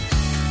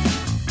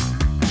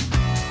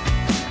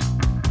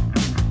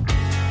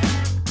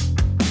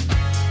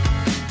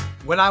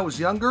When I was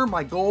younger,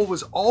 my goal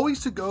was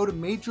always to go to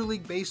Major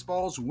League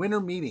Baseball's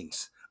winter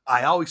meetings.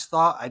 I always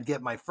thought I'd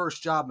get my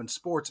first job in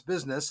sports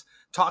business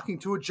talking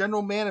to a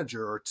general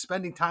manager or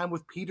spending time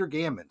with Peter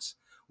Gammons.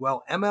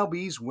 Well,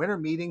 MLB's winter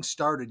meeting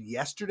started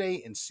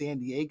yesterday in San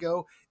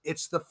Diego.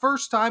 It's the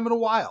first time in a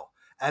while,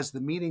 as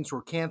the meetings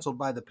were canceled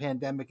by the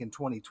pandemic in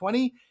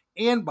 2020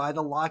 and by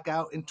the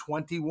lockout in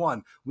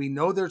 21. We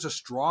know there's a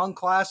strong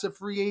class of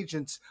free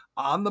agents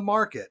on the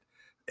market.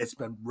 It's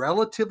been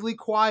relatively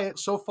quiet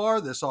so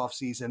far this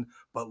offseason,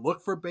 but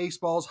look for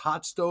baseball's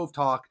hot stove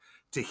talk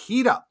to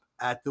heat up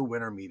at the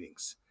winter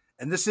meetings.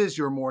 And this is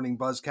your morning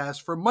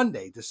Buzzcast for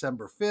Monday,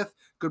 December 5th.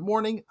 Good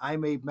morning.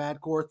 I'm Abe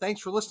Madcore. Thanks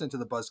for listening to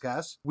the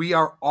Buzzcast. We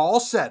are all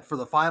set for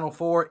the Final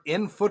Four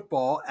in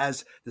football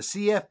as the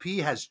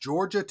CFP has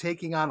Georgia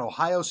taking on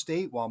Ohio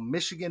State while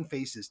Michigan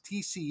faces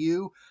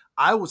TCU.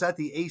 I was at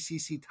the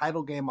ACC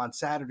title game on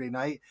Saturday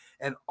night,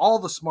 and all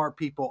the smart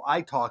people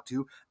I talked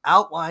to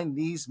outlined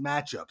these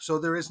matchups. So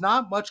there is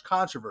not much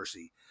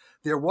controversy.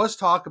 There was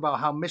talk about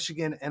how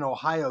Michigan and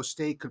Ohio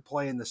State could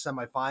play in the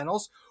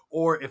semifinals,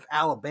 or if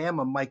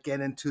Alabama might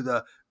get into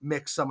the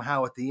mix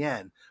somehow at the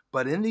end.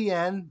 But in the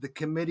end, the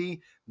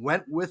committee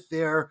went with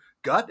their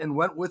gut and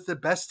went with the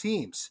best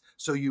teams.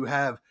 So you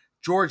have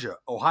Georgia,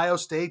 Ohio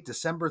State,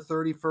 December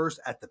 31st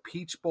at the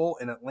Peach Bowl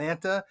in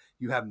Atlanta.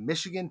 You have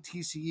Michigan,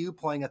 TCU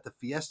playing at the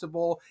Fiesta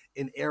Bowl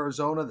in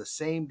Arizona the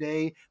same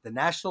day. The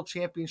national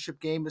championship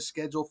game is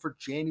scheduled for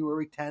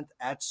January 10th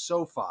at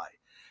SoFi.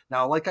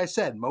 Now, like I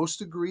said,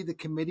 most agree the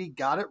committee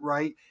got it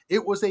right.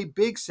 It was a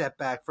big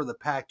setback for the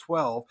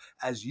Pac-12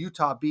 as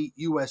Utah beat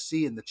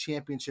USC in the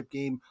championship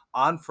game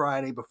on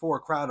Friday before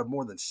a crowd of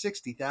more than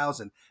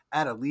 60,000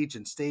 at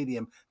Allegiant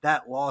Stadium.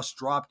 That loss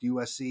dropped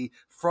USC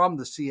from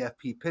the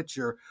CFP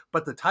picture,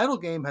 but the title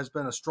game has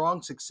been a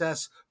strong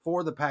success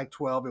for the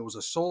Pac-12. It was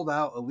a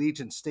sold-out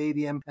Allegiant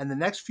Stadium, and the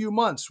next few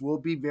months will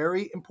be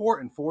very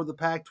important for the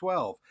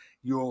Pac-12.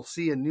 You'll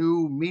see a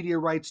new media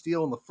rights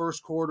deal in the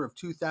first quarter of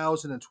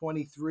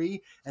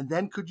 2023, and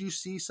then could you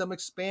see some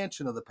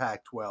expansion of the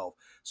Pac-12?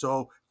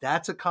 So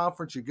that's a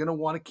conference you're going to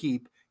want to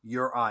keep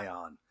your eye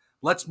on.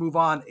 Let's move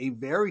on. A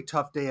very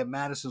tough day at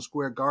Madison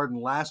Square Garden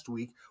last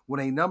week when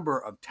a number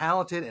of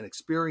talented and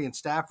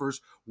experienced staffers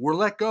were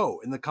let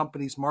go in the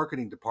company's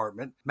marketing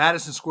department.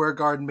 Madison Square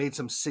Garden made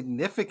some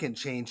significant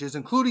changes,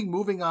 including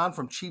moving on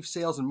from Chief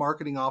Sales and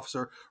Marketing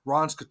Officer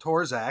Ron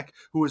Skatorzak,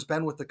 who has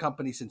been with the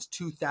company since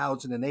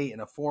 2008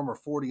 and a former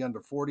 40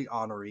 Under 40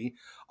 honoree.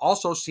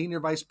 Also,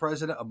 Senior Vice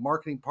President of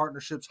Marketing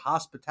Partnerships,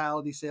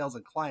 Hospitality Sales,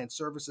 and Client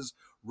Services,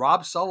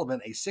 Rob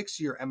Sullivan, a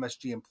 6-year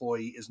MSG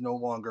employee, is no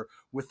longer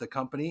with the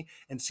company.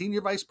 And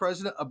Senior Vice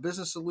President of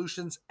Business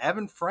Solutions,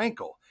 Evan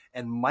Frankel,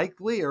 and Mike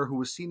Lear, who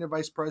was Senior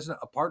Vice President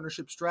of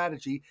Partnership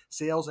Strategy,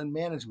 Sales, and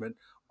Management,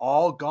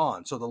 all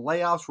gone. So the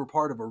layoffs were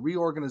part of a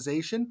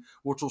reorganization,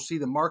 which will see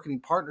the Marketing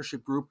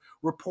Partnership Group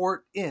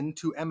report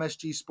into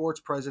MSG Sports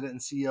President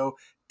and CEO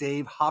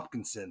Dave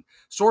Hopkinson.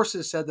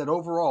 Sources said that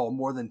overall,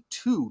 more than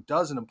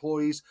 24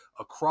 employees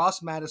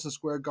across Madison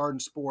Square Garden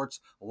sports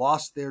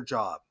lost their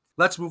job.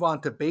 Let's move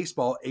on to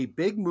baseball. A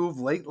big move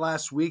late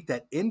last week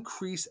that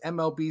increased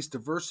MLB's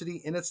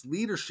diversity in its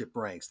leadership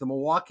ranks. The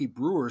Milwaukee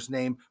Brewers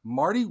named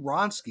Marty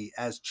Wronski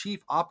as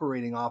Chief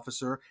Operating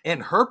Officer,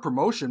 and her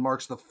promotion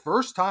marks the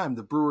first time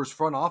the Brewers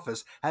front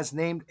office has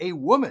named a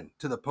woman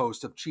to the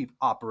post of Chief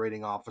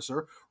Operating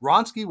Officer.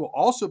 Wronski will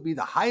also be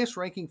the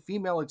highest-ranking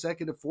female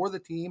executive for the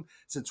team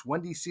since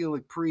Wendy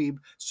Selig-Priebe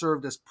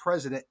served as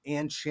president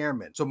and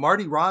chairman. So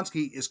Marty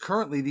Wronski is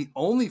currently the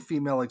only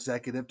female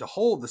executive to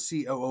hold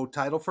the COO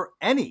title for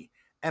any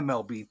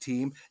MLB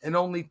team, and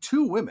only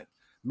 2 women,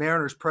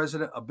 Mariners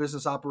President of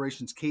Business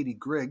Operations Katie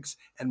Griggs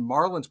and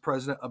Marlins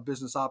President of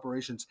Business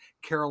Operations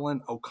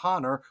Carolyn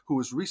O'Connor, who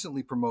was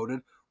recently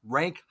promoted,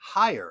 rank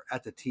higher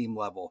at the team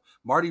level.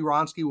 Marty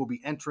Wronski will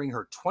be entering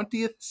her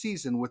 20th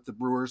season with the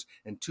Brewers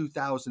in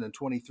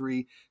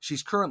 2023.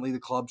 She's currently the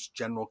club's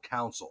general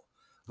counsel.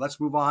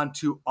 Let's move on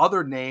to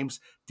other names.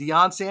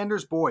 Deion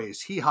Sanders, boy,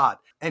 is he hot.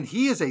 And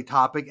he is a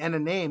topic and a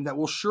name that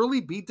will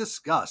surely be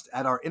discussed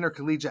at our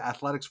Intercollegiate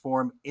Athletics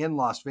Forum in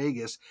Las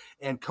Vegas.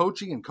 And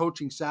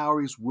coaching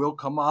salaries will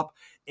come up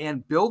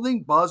and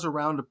building buzz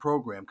around the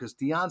program because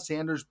Deion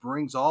Sanders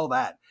brings all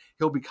that.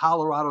 He'll be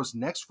Colorado's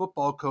next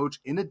football coach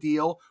in a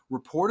deal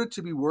reported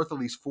to be worth at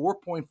least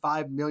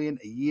 $4.5 million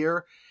a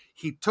year.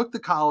 He took the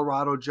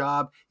Colorado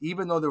job,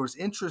 even though there was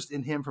interest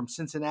in him from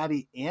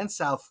Cincinnati and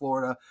South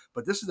Florida.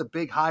 But this is a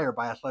big hire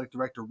by athletic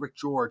director Rick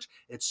George.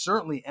 It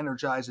certainly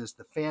energizes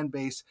the fan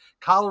base.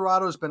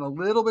 Colorado's been a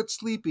little bit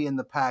sleepy in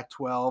the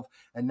Pac-12,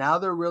 and now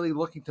they're really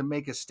looking to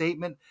make a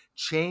statement,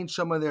 change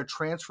some of their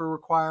transfer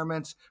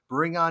requirements,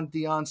 bring on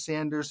Deion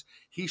Sanders.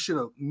 He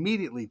should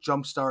immediately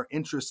jumpstart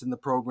interest in the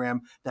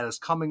program that is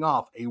coming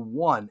off a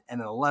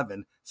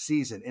 1-11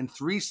 season. In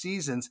 3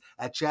 seasons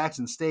at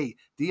Jackson State,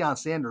 Deion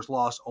Sanders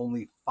lost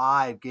only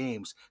 5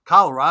 games.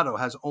 Colorado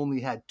has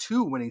only had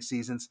 2 winning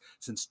seasons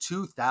since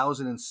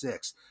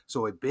 2006.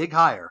 So a big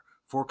hire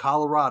for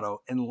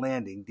Colorado in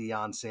landing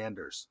Deion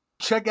Sanders.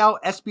 Check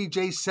out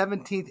SBJ's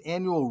 17th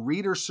annual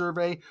reader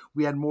survey.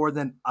 We had more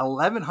than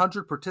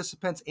 1,100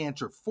 participants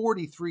answer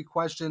 43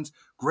 questions.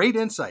 Great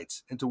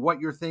insights into what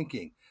you're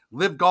thinking.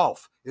 Live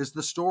Golf is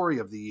the story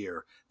of the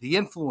year. The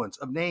influence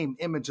of name,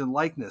 image, and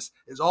likeness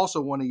is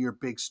also one of your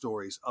big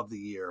stories of the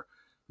year.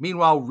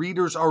 Meanwhile,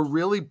 readers are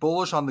really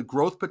bullish on the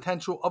growth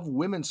potential of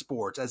women's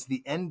sports, as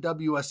the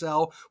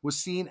NWSL was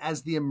seen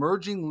as the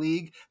emerging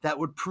league that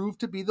would prove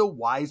to be the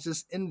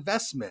wisest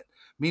investment.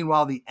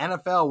 Meanwhile, the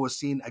NFL was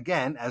seen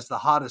again as the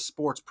hottest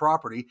sports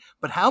property.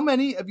 But how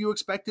many of you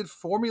expected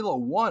Formula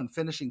One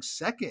finishing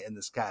second in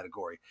this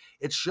category?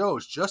 It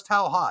shows just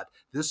how hot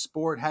this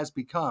sport has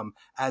become,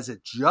 as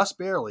it just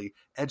barely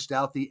edged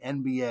out the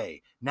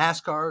NBA.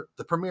 NASCAR,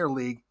 the Premier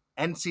League,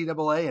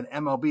 NCAA, and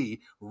MLB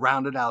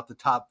rounded out the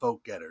top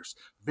vote getters.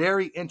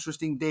 Very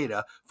interesting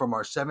data from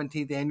our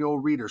 17th annual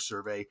reader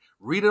survey.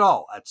 Read it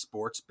all at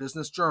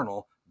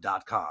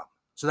sportsbusinessjournal.com.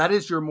 So that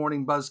is your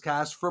morning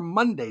Buzzcast for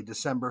Monday,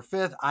 December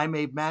 5th. I'm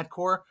Abe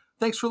Madcore.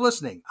 Thanks for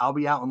listening. I'll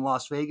be out in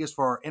Las Vegas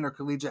for our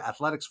Intercollegiate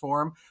Athletics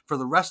Forum for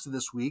the rest of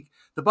this week.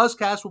 The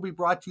Buzzcast will be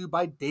brought to you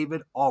by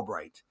David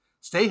Albright.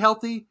 Stay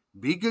healthy,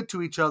 be good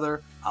to each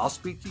other. I'll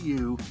speak to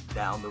you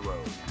down the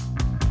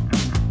road.